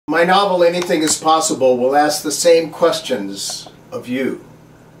My novel, Anything is Possible, will ask the same questions of you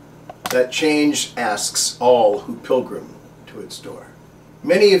that change asks all who pilgrim to its door.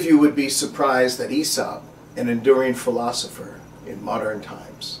 Many of you would be surprised that Aesop, an enduring philosopher in modern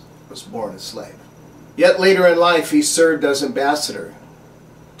times, was born a slave. Yet later in life he served as ambassador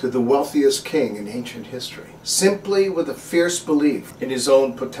to the wealthiest king in ancient history, simply with a fierce belief in his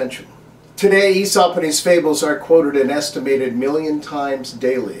own potential. Today, Aesop and his fables are quoted an estimated 1,000,000 times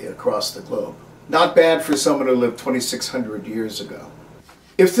daily across the globe. Not bad for someone who lived 2,600 years ago.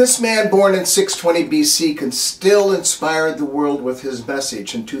 If this man born in 620 BC can still inspire the world with his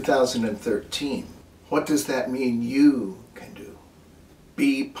message in 2013, what does that mean you can do?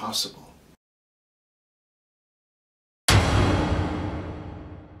 Be possible.